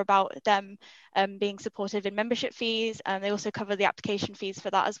before about them being supportive in membership fees, and they also cover the application fees for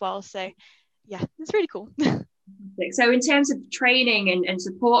that as well. So yeah, it's really cool. So in terms of training and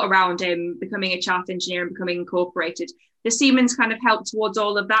support around becoming a chartered engineer and becoming incorporated, does Siemens kind of help towards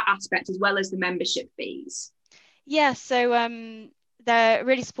all of that aspect as well as the membership fees? Yeah, so they're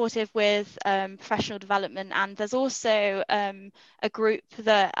really supportive with professional development, and there's also a group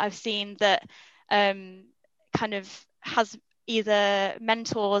that I've seen that kind of has either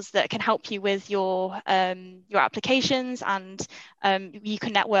mentors that can help you with your applications, and you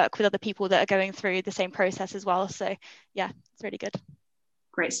can network with other people that are going through the same process as well. So yeah, it's really good.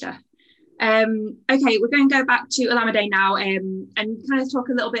 Great stuff. Okay, we're going to go back to Olamide now, and kind of talk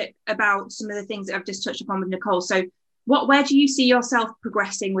a little bit about some of the things that I've just touched upon with Nicole. So where do you see yourself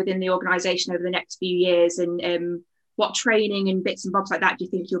progressing within the organisation over the next few years, and what training and bits and bobs like that do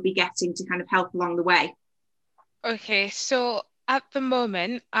you think you'll be getting to kind of help along the way? Okay, so at the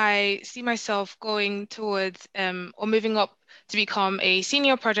moment, I see myself going towards or moving up to become a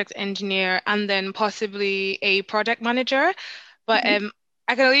senior project engineer, and then possibly a project manager. But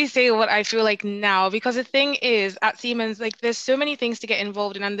I can only say what I feel like now, because the thing is, at Siemens, like, there's so many things to get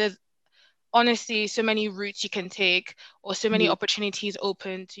involved in, and there's honestly so many routes you can take, or so many opportunities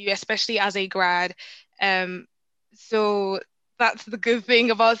open to you, especially as a grad. So that's the good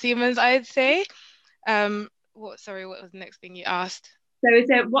thing about Siemens, I'd say. What was the next thing you asked? So is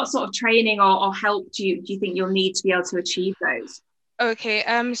there, what sort of training or help do you think you'll need to be able to achieve those? Okay,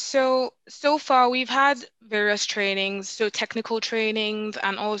 so far we've had various trainings, so technical trainings,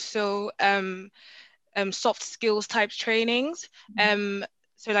 and also soft skills type trainings.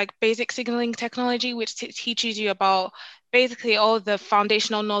 so like basic signaling technology, which teaches you about basically all the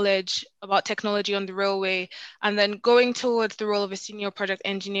foundational knowledge about technology on the railway. And then going towards the role of a senior project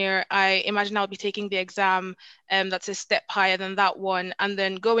engineer, I imagine I'll be taking the exam that's a step higher than that one. And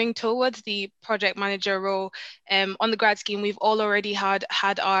then going towards the project manager role, on the grad scheme, we've all already had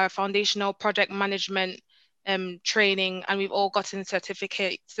our foundational project management training, and we've all gotten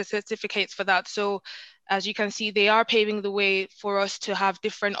certificates for that. So as you can see, they are paving the way for us to have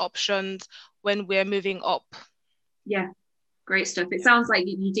different options when we're moving up. Yeah, great stuff. It sounds like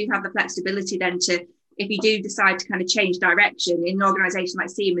you do have the flexibility then to, if you do decide to kind of change direction in an organisation like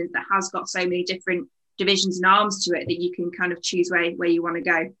Siemens that has got so many different divisions and arms to it, that you can kind of choose where you want to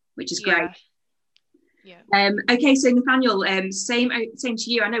go, which is great. Yeah. Okay, so Nathaniel, same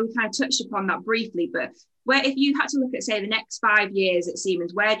to you. I know we kind of touched upon that briefly, but where, if you had to look at, say, the next 5 years at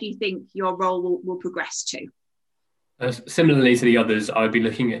Siemens, where do you think your role will progress to? Similarly to the others, I would be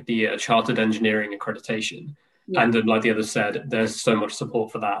looking at the Chartered Engineering Accreditation. Yeah. And like the others said, there's so much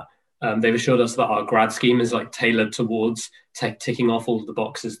support for that. They've assured us that our grad scheme is like tailored towards ticking off all of the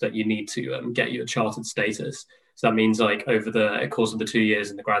boxes that you need to get your chartered status. So that means like over the course of the 2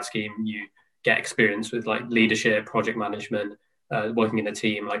 years in the grad scheme, you get experience with like leadership, project management, working in a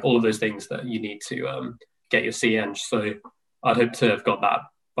team, like all of those things that you need to get your CEng. So I'd hope to have got that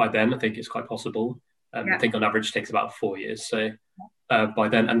by then. I think it's quite possible. I think on average it takes about 4 years. So by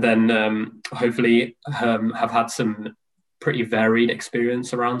then, and then hopefully have had some pretty varied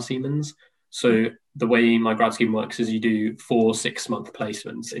experience around Siemens. So the way my grad scheme works is you do 4 6-month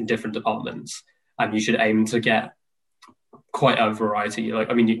placements in different departments, and you should aim to get quite a variety. Like,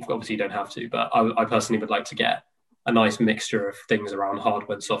 I mean, you obviously don't have to, but I personally would like to get a nice mixture of things around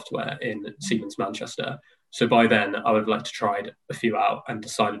hardware and software in Siemens Manchester. So by then, I would like to try a few out and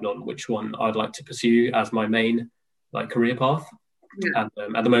decided on which one I'd like to pursue as my main like career path. Yeah.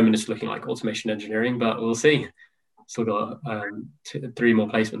 And at the moment, it's looking like automation engineering, but we'll see. Still got 3 more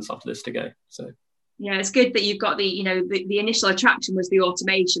placements after this to go. So yeah, it's good that you've got the initial attraction was the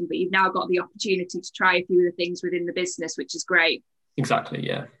automation, but you've now got the opportunity to try a few of the things within the business, which is great. Exactly,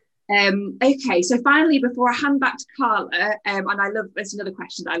 yeah. Okay, so finally, before I hand back to Carla, and there's another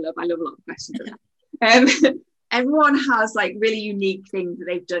question that I love a lot of questions. Everyone has like really unique things that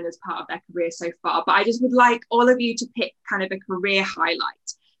they've done as part of their career so far, but I just would like all of you to pick kind of a career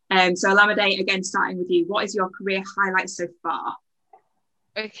highlight. So Olamide, again, starting with you, what is your career highlight so far?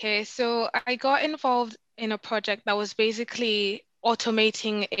 Okay, so I got involved in a project that was basically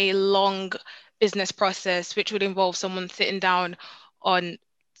automating a long business process, which would involve someone sitting down on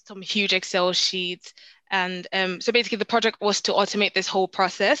some huge Excel sheets. And so basically the project was to automate this whole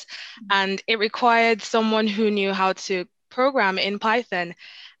process, and it required someone who knew how to program in Python.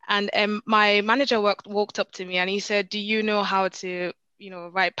 And my manager walked up to me and he said, "Do you know how to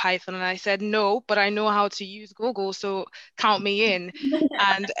write Python?" And I said, "No, but I know how to use Google, so count me in."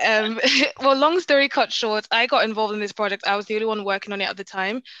 And well, long story cut short, I got involved in this project. I was the only one working on it at the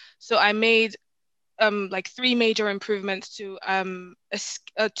time. So I made like 3 major improvements to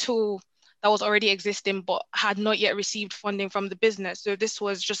a tool that was already existing but had not yet received funding from the business. So this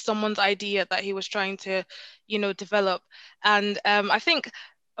was just someone's idea that he was trying to, develop. And I think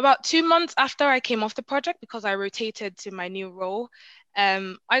about 2 months after I came off the project, because I rotated to my new role,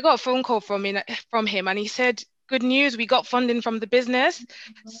 I got a phone call from him, and he said, "Good news, we got funding from the business."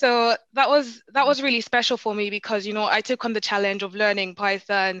 So that was really special for me because, I took on the challenge of learning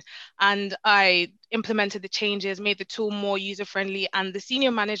Python, and I implemented the changes, made the tool more user-friendly, and the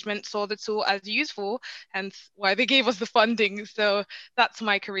senior management saw the tool as useful, hence why they gave us the funding. So that's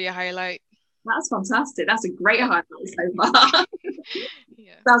my career highlight. That's fantastic. That's a great highlight so far.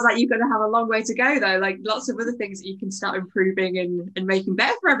 Yeah. Sounds like you're going to have a long way to go though, like lots of other things that you can start improving and making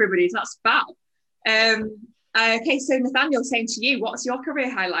better for everybody. So that's fab. Okay, so Nathaniel, same to you. What's your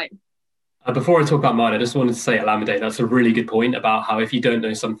career highlight? Before I talk about mine, I just wanted to say, Olamide, that's a really good point about how if you don't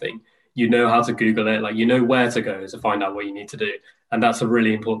know something, you know how to Google it, like you know where to go to find out what you need to do. And that's a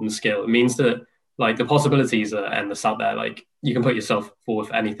really important skill. It means that like the possibilities are endless out there. Like you can put yourself forward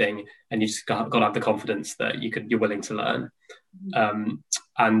for anything, and you just got to have the confidence that you're willing to learn.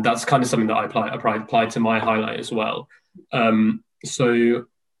 And that's kind of something that I applied to my highlight as well. So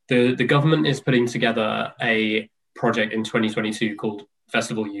the government is putting together a project in 2022 called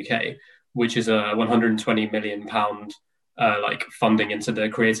Festival UK, which is a £120 million like funding into the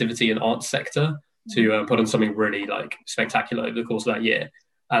creativity and arts sector to put on something really like spectacular over the course of that year.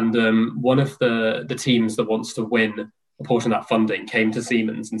 And one of the teams that wants to win a portion of that funding came to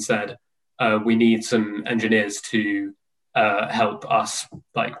Siemens and said, "We need some engineers to help us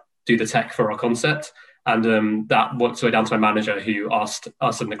like do the tech for our concept." And that worked its way down to my manager, who asked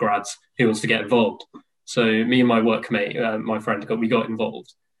us and the grads who wants to get involved. So me and my workmate, my friend, we got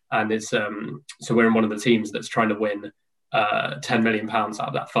involved, and it's so we're in one of the teams that's trying to win £10 million out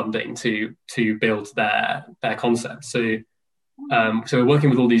of that funding to build their concept. So we're working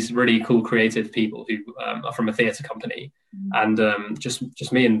with all these really cool creative people who are from a theatre company, and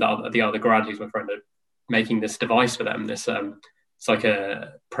just me and the other grad who's my friend are making this device for them. This it's like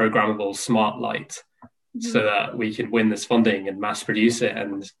a programmable smart light, so that we can win this funding and mass produce it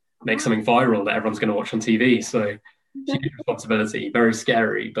and make something viral that everyone's going to watch on TV. So huge responsibility, very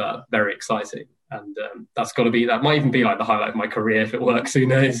scary, but very exciting. And that might even be like the highlight of my career if it works, who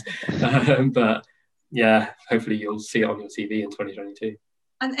knows. But yeah, hopefully you'll see it on your TV in 2022.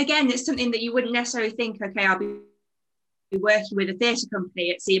 And again, it's something that you wouldn't necessarily think, okay, I'll be working with a theatre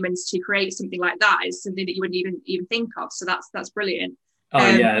company at Siemens to create something like that. Is something that you wouldn't even think of. So that's brilliant. Oh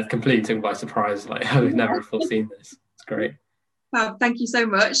yeah, it's completely taken by surprise. Like I would never have foreseen this. It's great. Well, thank you so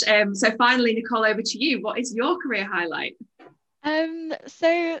much. So finally, Nicole, over to you. What is your career highlight?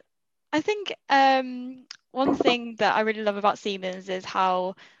 So I think one thing that I really love about Siemens is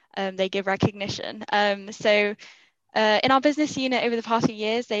how they give recognition. So in our business unit over the past few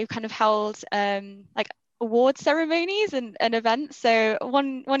years, they've kind of held like award ceremonies and events. So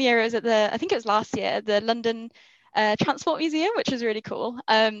one year it was I think it was last year, the London Transport Museum, which was really cool.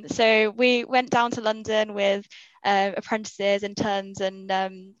 So we went down to London with apprentices, interns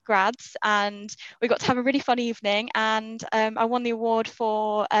and grads, and we got to have a really fun evening, and I won the award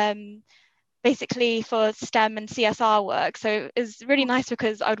for basically for STEM and CSR work. So it was really nice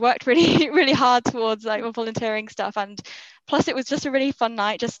because I'd worked really hard towards like my volunteering stuff, and plus it was just a really fun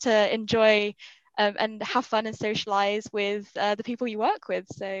night just to enjoy and have fun and socialize with the people you work with.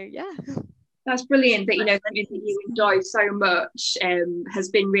 So yeah. That's brilliant that, something that you enjoy so much has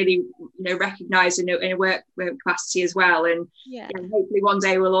been really, recognised in a work capacity as well. And hopefully one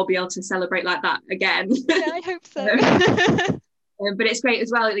day we'll all be able to celebrate like that again. Yeah, I hope so. But it's great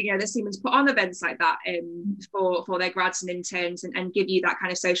as well, that Siemens put on events like that for their grads and interns and give you that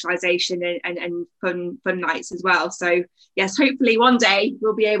kind of socialisation and fun nights as well. So yes, hopefully one day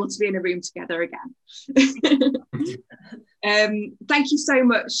we'll be able to be in a room together again. Thank you so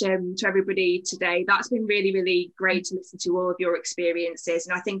much to everybody today. That's been really, really great to listen to all of your experiences.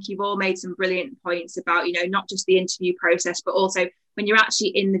 And I think you've all made some brilliant points about, not just the interview process, but also when you're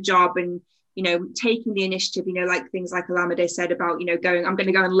actually in the job and, taking the initiative, like things like Olamide said about, I'm going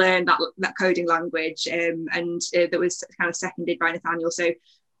to go and learn that coding language and that was kind of seconded by Nathaniel. So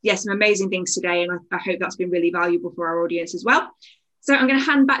yes, some amazing things today. And I hope that's been really valuable for our audience as well. So I'm going to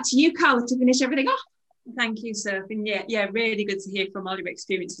hand back to you, Carla, to finish everything off. Thank you, Soph. And yeah, really good to hear from all your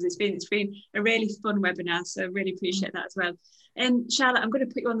experiences. It's been a really fun webinar, so really appreciate that as well. Charlotte, I'm going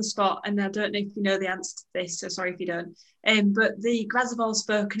to put you on the spot, and I don't know if you know the answer to this, so sorry if you don't. But the grads have all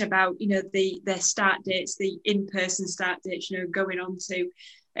spoken about, their start dates, the in-person start dates, going on to,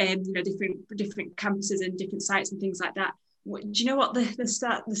 different campuses and different sites and things like that. Do you know what the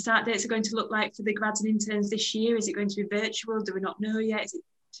start dates are going to look like for the grads and interns this year? Is it going to be virtual? Do we not know yet? Is it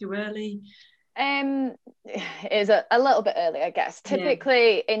too early? It is a little bit early, I guess.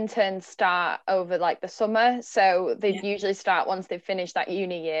 Typically interns start over like the summer, so they usually start once they've finished that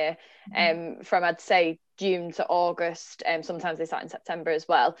uni year, from I'd say June to August, sometimes they start in September as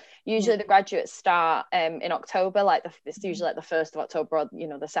well. Usually the graduates start in October, it's usually like the 1st of October or the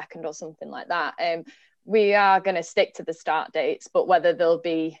 2nd or something like that. We are going to stick to the start dates, but whether there'll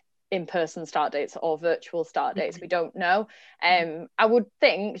be in-person start dates or virtual start dates, we don't know. I would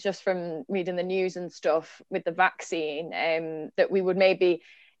think, just from reading the news and stuff with the vaccine, that we would maybe,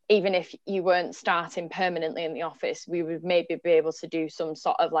 even if you weren't starting permanently in the office, we would maybe be able to do some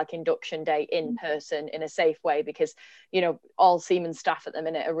sort of like induction day in person in a safe way, because all Siemens staff at the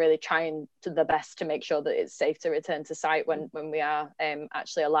minute are really trying to the best to make sure that it's safe to return to site when we are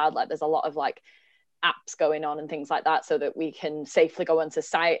actually allowed. Like there's a lot of like apps going on and things like that, so that we can safely go onto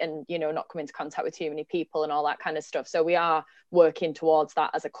site and not come into contact with too many people and all that kind of stuff. So we are working towards that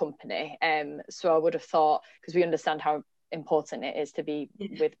as a company. So I would have thought, because we understand how important it is to be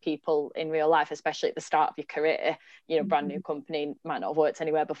with people in real life, especially at the start of your career, brand new company, might not have worked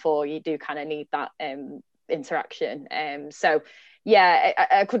anywhere before, you do kind of need that interaction. So yeah,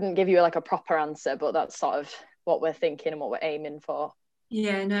 I couldn't give you like a proper answer, but that's sort of what we're thinking and what we're aiming for.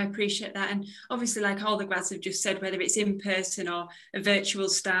 Yeah, no, I appreciate that. And obviously, like all the grads have just said, whether it's in person or a virtual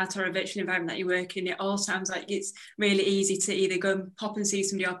start or a virtual environment that you work in, it all sounds like it's really easy to either go and pop and see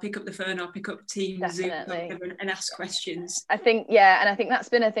somebody or pick up the phone or pick up Teams, Zoom, and ask questions. I think, yeah, and I think that's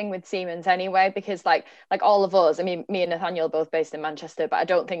been a thing with Siemens anyway, because like all of us, I mean, me and Nathaniel are both based in Manchester, but I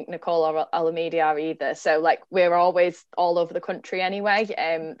don't think Nicole or Alameda are either. So like we're always all over the country anyway.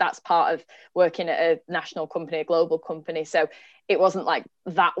 That's part of working at a national company, a global company. So it wasn't like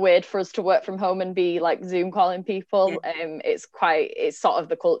that weird for us to work from home and be like Zoom calling people. Yeah. It's sort of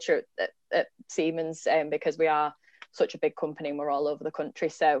the culture at Siemens, because we are such a big company and we're all over the country.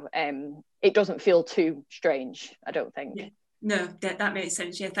 So it doesn't feel too strange, I don't think. Yeah. No, that makes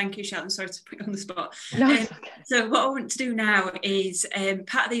sense. Yeah, thank you, Charlotte. Sorry to put you on the spot. No, it's okay. So what I want to do now is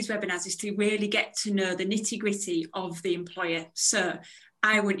part of these webinars is to really get to know the nitty gritty of the employer. So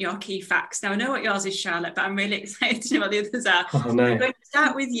I want your key facts. Now I know what yours is, Charlotte, but I'm really excited to know what the others are. Oh, no. So I'm going to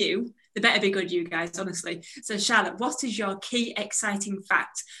start with you. They better be good, you guys, honestly. So Charlotte, what is your key exciting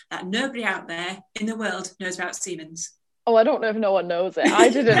fact that nobody out there in the world knows about Siemens? Oh, I don't know if no one knows it. I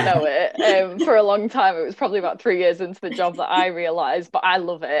didn't know it for a long time. It was probably about 3 years into the job that I realised, but I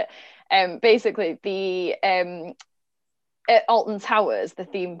love it. Basically, at Alton Towers, the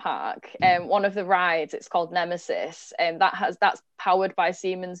theme park, one of the rides, it's called Nemesis, that's powered by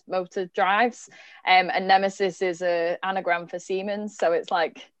Siemens motor drives, and Nemesis is an anagram for Siemens, so it's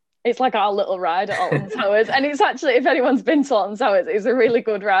like our little ride at Alton Towers. And it's actually, if anyone's been to Alton Towers, it's a really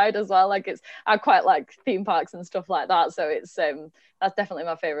good ride as well. Like I quite like theme parks and stuff like that, so it's that's definitely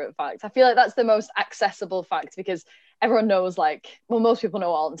my favorite fact. I feel like that's the most accessible fact, because everyone knows, like, well, most people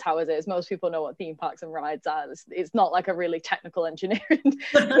know what Alton Towers is, most people know what theme parks and rides are. It's not like a really technical engineering thing.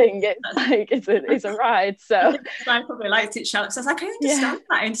 It's like it's a ride. So I probably liked it, Charlotte. So I was like, I understand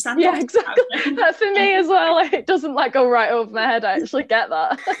that. I understand. Yeah, exactly. That's for me as well. Like, it doesn't like go right over my head. I actually get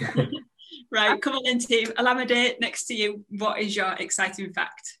that. Right, come on then, team. Alameda, next to you, what is your exciting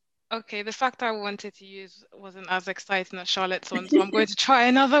fact? Okay, the fact I wanted to use wasn't as exciting as Charlotte's one, so I'm going to try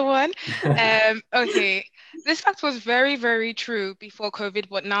another one. Okay, this fact was very, very true before COVID,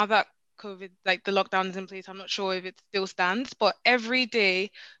 but now that COVID, like the lockdown is in place, I'm not sure if it still stands, but every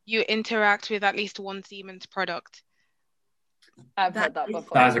day you interact with at least one Siemens product. I've heard that before.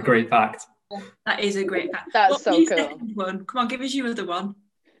 That is a great fact. That is a great fact. That's so cool. One? Come on, give us your other one.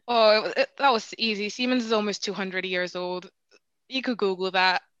 Oh, that was easy. Siemens is almost 200 years old. You could Google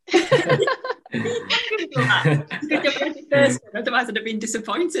that. Otherwise I'd have been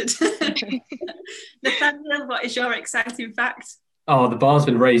disappointed. Nathaniel, what is your exciting fact? Oh, the bar's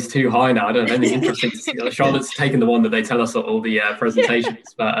been raised too high now. I don't know, anything interesting to see. Charlotte's taken the one that they tell us at all the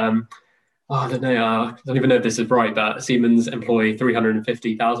presentations, but I don't know. I don't even know if this is right, but Siemens employ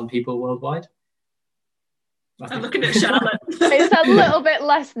 350,000 people worldwide. I'm looking at Charlotte. It's a little bit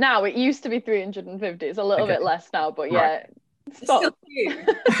less now. It used to be 350. It's a little bit less now, but yeah. Right. It's still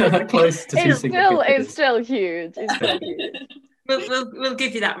huge. Close to it's still huge. It's still huge. We'll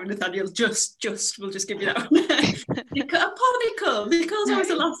give you that one, Nathaniel. We'll just give you that one. Nicole's always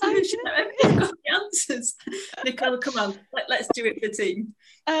the last one. She's got the answers. Nicole, come on, let's do it for the team.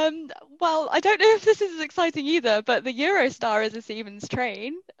 Well, I don't know if this is as exciting either, but the Eurostar is a Siemens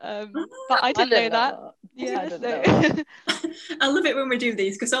train. But I didn't know that. Yeah, so. I love it when we do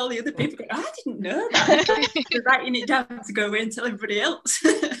these, because all the other people go, I didn't know that. They're writing it down to go away and tell everybody else.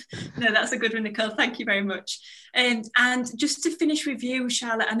 No, that's a good one, Nicole. Thank you very much. And just to finish with you,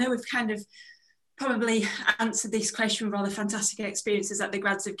 Charlotte, I know we've kind of probably answered this question with all the fantastic experiences that the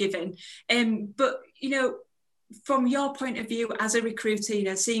grads have given. But, you know, from your point of view as a recruiter, you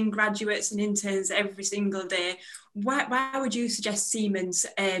know, seeing graduates and interns every single day, why would you suggest Siemens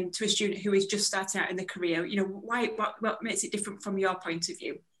to a student who is just starting out in their career? You know, what makes it different from your point of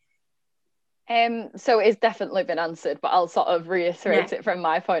view? So it's definitely been answered, but I'll sort of reiterate it from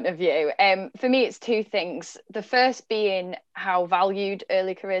my point of view. For me, it's two things. The first being how valued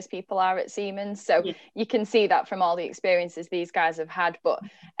early careers people are at Siemens. So you can see that from all the experiences these guys have had, but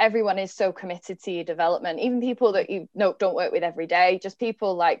everyone is so committed to your development, even people that you don't work with every day, just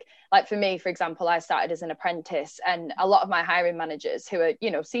people like for me, for example, I started as an apprentice, and a lot of my hiring managers who are,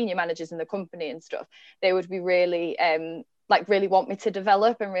 you know, senior managers in the company and stuff, they would be really really want me to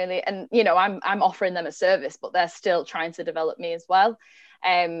develop and you know, I'm offering them a service, but they're still trying to develop me as well.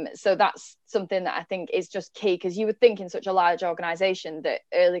 So that's something that I think is just key, because you would think in such a large organization that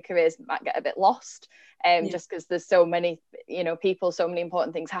early careers might get a bit lost, just because there's so many, you know, people, so many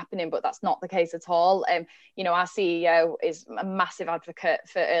important things happening, but that's not the case at all. You know, our CEO is a massive advocate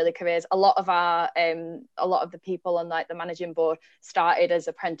for early careers. A lot of the people on like the managing board started as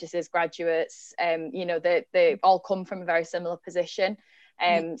apprentices, graduates. You know, they all come from a very similar position.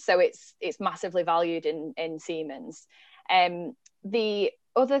 So it's massively valued in Siemens. The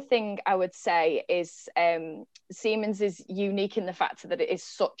other thing I would say is Siemens is unique in the fact that it is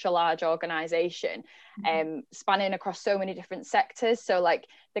such a large organization, spanning across so many different sectors. So like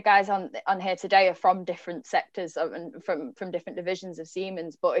the guys on here today are from different sectors and from different divisions of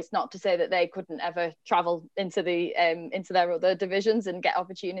Siemens, but it's not to say that they couldn't ever travel into their other divisions and get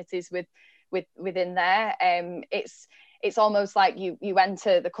opportunities within there. It's almost like you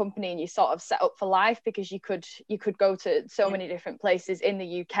enter the company and you sort of set up for life, because you could go to so many different places in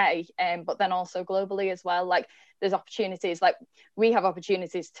the UK, but then also globally as well. Like there's opportunities, like we have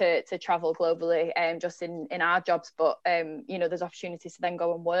opportunities to travel globally, just in our jobs, but there's opportunities to then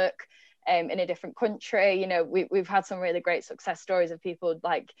go and work in a different country. We've had some really great success stories of people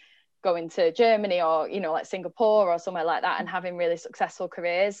like going to Germany or like Singapore or somewhere like that and having really successful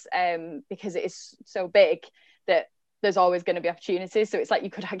careers, because it is so big that there's always going to be opportunities. So it's like you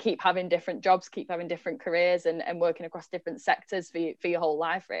could keep having different jobs, keep having different careers, and working across different sectors for your whole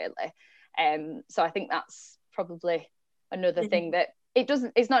life, really. So I think that's probably another thing that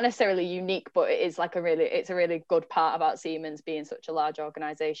it's not necessarily unique, but it's a really good part about Siemens being such a large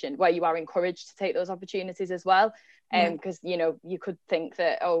organization, where you are encouraged to take those opportunities as well. Because you could think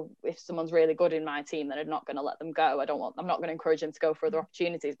that, if someone's really good in my team, then I'm not going to let them go. I'm not going to encourage them to go for other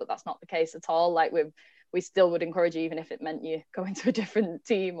opportunities, but that's not the case at all. Like we still would encourage you, even if it meant you going to a different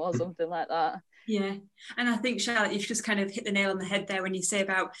team or something like that. Yeah, and I think, Charlotte, you've just kind of hit the nail on the head there when you say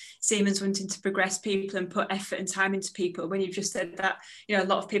about Siemens wanting to progress people and put effort and time into people. When you've just said that, a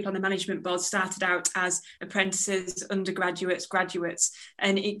lot of people on the management board started out as apprentices, undergraduates, graduates,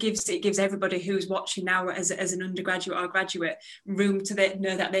 and it gives everybody who's watching now as an undergraduate or graduate room to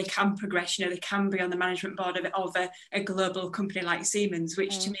know that they can progress. They can be on the management board of a global company like Siemens,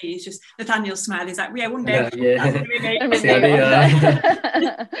 which to me is just, Nathaniel's smile is like, one day.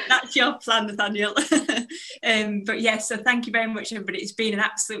 That's your plan, Nathaniel. But yes, so thank you very much, everybody. It's been an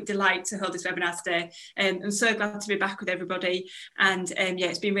absolute delight to hold this webinar today. I'm so glad to be back with everybody, and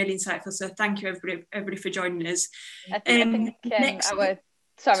it's been really insightful. So thank you, everybody for joining us. I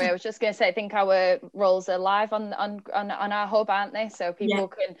was just going to say, I think our roles are live on our hub, aren't they? So people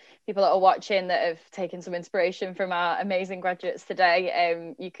that are watching that have taken some inspiration from our amazing graduates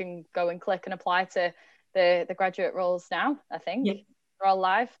today, you can go and click and apply to the graduate roles now, I think. Yeah. We're all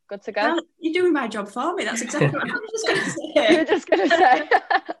live, good to go. You're doing my job for me. That's exactly what I was just going to say. You were just going to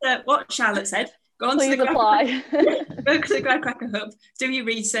say what Charlotte said. Go on Please to the apply. Go to the GradCracker Hub, do your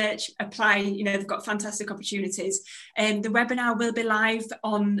research, apply. They've got fantastic opportunities. The webinar will be live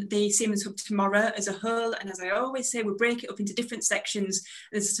on the Siemens Hub tomorrow as a whole. And as I always say, we'll break it up into different sections.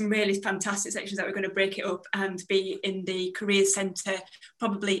 There's some really fantastic sections that we're going to break it up and be in the Careers Centre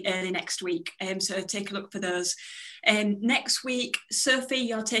probably early next week. So take a look for those. Next week, Sophie,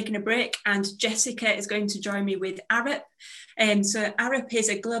 you're taking a break, and Jessica is going to join me with Arup. So Arup is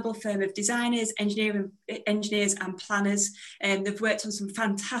a global firm of designers, engineers and planners. They've worked on some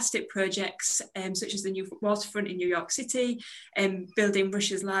fantastic projects, such as the new waterfront in New York City, building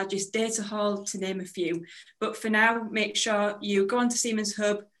Russia's largest data hall, to name a few. But for now, make sure you go onto Siemens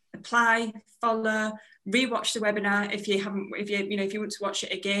Hub, apply, follow, rewatch the webinar if you want to watch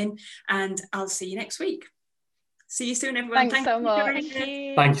it again, and I'll see you next week. See you soon, everyone. Thanks so much.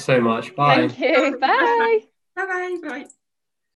 Thank you so much. Bye. Thank you. Bye. Bye-bye. Bye.